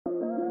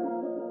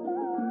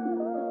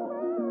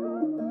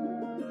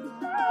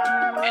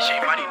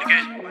TinyGMoney, nigga.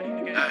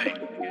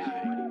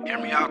 Hey, hear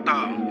me out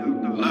though.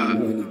 Look.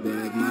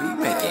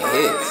 Making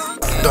hits.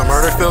 The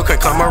murder field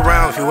can come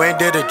around if you ain't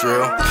did a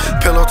drill.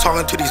 Pillow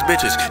talking to these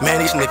bitches,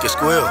 man, these niggas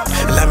squill.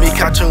 Let me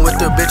catch him with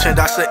the bitch and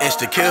that's an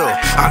insta-kill.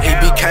 I'm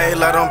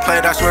EBK, let them play,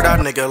 that's where that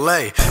nigga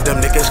lay.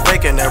 Them niggas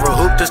faking, never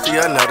hoop to see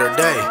another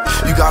day.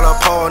 You got a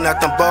pole and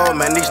at them bowl,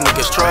 man, these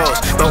niggas trolls.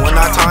 But when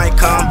that time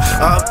come,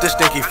 up this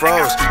stinky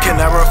froze.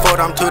 Can never afford,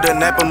 I'm to the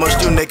net, but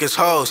most you niggas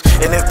hoes.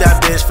 And if that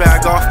bitch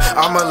fag off,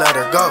 I'ma let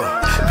her go.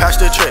 Pass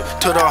the trick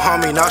to the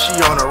homie, now she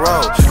on the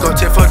road. Go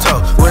tit for toe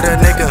with a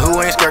nigga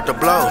who ain't scared to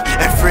blow.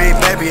 And free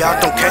baby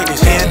out them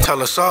cages, he ain't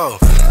tell us so.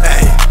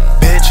 Hey,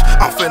 bitch,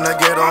 I'm finna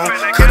get on.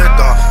 Coulda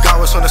thought God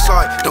was on the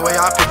side, the way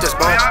I picked this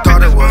bone.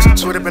 Thought it was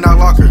sweet up in that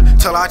locker,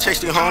 till I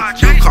chased you home.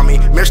 You call me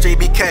Mr.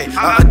 EBK,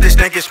 this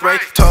nigga spray.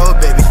 Told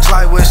baby,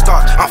 slide with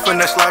stars, I'm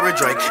finna slide with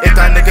Drake. If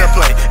that nigga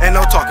play, ain't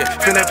no talking,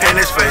 finna paint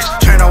his face.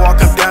 Trying to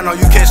walk him down, no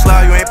you can't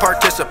slide, you ain't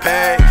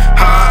participate.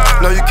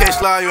 No you can't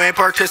slide, you ain't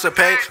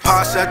participate.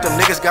 Pa said them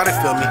niggas gotta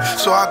feel me,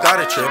 so I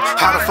gotta trip.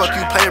 How the fuck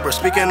you play, bro?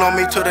 Speaking on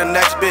me to the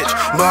next bitch.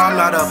 No, I'm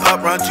not a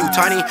pup, run too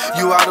tiny.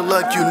 You out of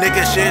luck, you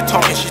niggas shit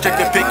talking. She take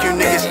a pic, you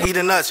niggas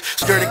eating nuts.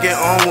 Scared to get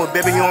on with,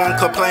 baby, you don't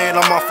complain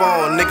on my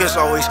phone. Niggas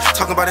always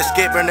talking about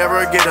escape, but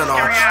never getting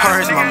on.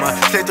 Her his mama,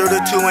 stay through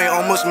the 2, ain't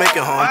almost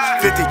making home.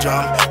 50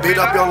 jump, beat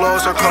up your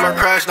lows, her color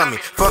crashed on me.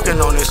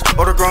 Fucking on this,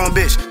 older grown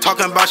bitch,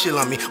 talking about she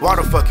love me. Why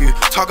the fuck you?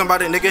 Talking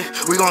about it, nigga,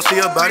 we gon'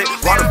 see about it.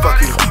 Why the fuck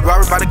you?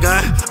 Robbery by the gun,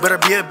 better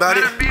be about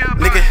it,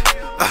 nigga.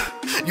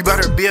 You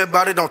better be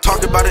about it, don't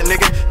talk about it,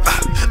 nigga.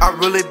 I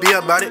really be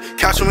about it.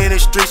 Catch me in the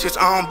streets, cause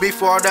I don't be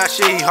for all that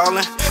shit he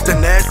haulin'. The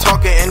net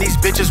talking and these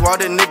bitches while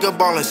the nigga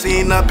ballin'.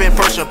 Seen up in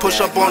person, push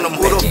up on them,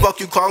 who the fuck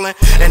you callin'?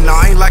 And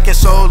I ain't lacking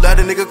soul, let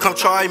a nigga come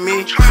try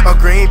me. A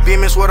green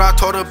beam is what I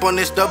told up on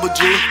this double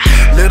G.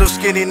 Little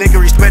skinny nigga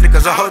respect it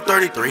cause I hold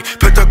 33.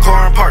 Put the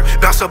car in park,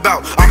 bounce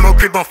about, I'm gon'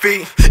 creep on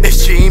feet.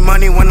 It's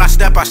G-Money when I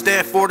step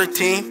for the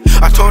team.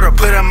 I told her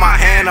put in my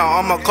hand,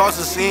 I'ma cause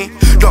a scene.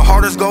 The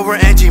hardest go over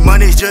and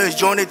G-Money just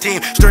join the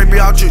team. Straight be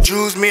out your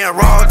Jews, me and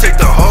Raw take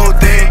the whole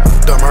thing.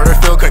 The murder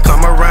field can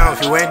come around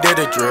if you ain't did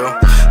a drill.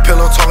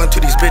 Pillow talking to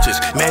these bitches,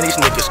 man these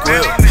niggas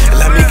squill.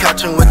 Let me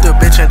catch him with the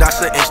bitch and that's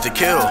an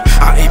insta-kill.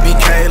 I'm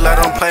EBK, let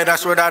them play,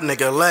 that's where that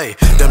nigga lay.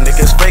 Them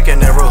niggas faking,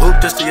 never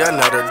hoop to see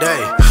another day.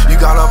 You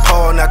got a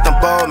pole and at them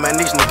bowl, man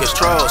these niggas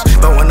trolls.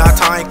 But when that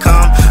time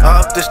come,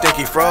 up the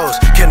stinky froze.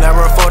 Can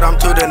never afford, I'm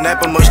to the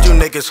net, but most you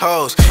niggas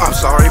hoes. I'm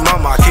sorry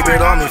mama, I keep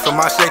it on me for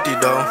my safety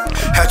though.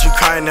 Had you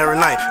crying every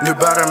night, knew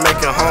better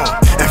make it home.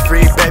 And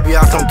free baby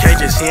out them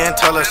cages, he ain't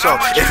tell us so.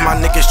 If my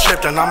niggas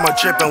tripped and I'ma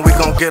trip and we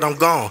gon' get them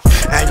gone.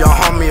 And your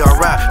homie a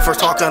rap for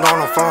talking on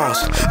the phones.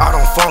 I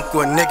don't funk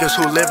with niggas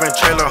who live in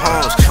trailer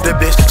homes. The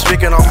bitch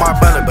speaking on my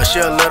brother, but she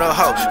a little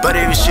hoe. But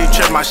if she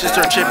trip, my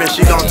sister trippin',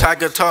 she gon'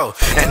 tag her toe.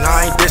 And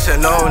I ain't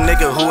dissing no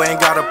nigga who ain't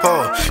got a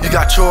pole. You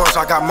got yours,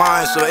 I got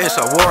mine, so it's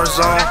a war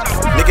zone,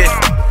 nigga.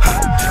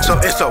 So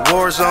it's a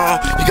war zone.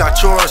 You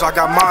got yours, I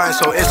got mine,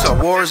 so it's a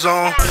war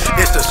zone.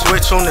 It's the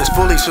switch on this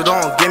fully, so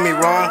don't get me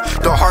wrong.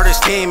 The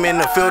hardest team in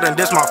the field, and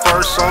this my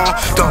first song.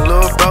 Don't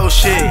little bro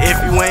shit if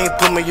you ain't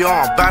put me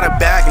on. By the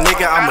bag,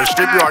 nigga, I'ma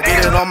strip you or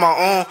get it on my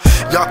own.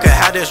 Y'all can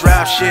have this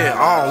rap shit,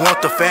 I don't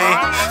want the fame.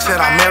 Said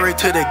I'm married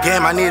to the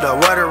game, I need a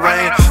wetter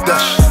rain. The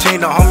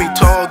team, the homie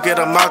told, get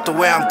him out the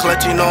way. I'm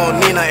clutching on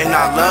Nina, and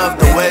I love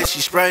the way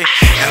she spray.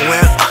 And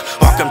when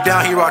walk him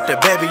down, he rock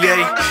the baby,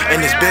 yeah.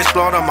 And this bitch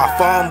blowed on my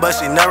phone, but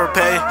she never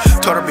pay.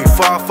 Told her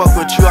before I fuck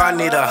with you, I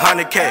need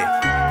 100K.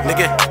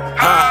 Nigga,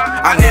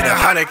 I need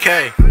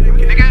 100K.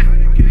 Nigga,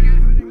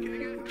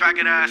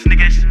 faggot ass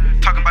niggas.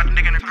 Talking about the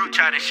nigga in the group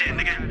chat and shit,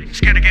 nigga.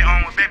 Scared to get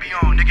on with baby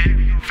on,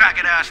 nigga.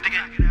 Faggot ass nigga.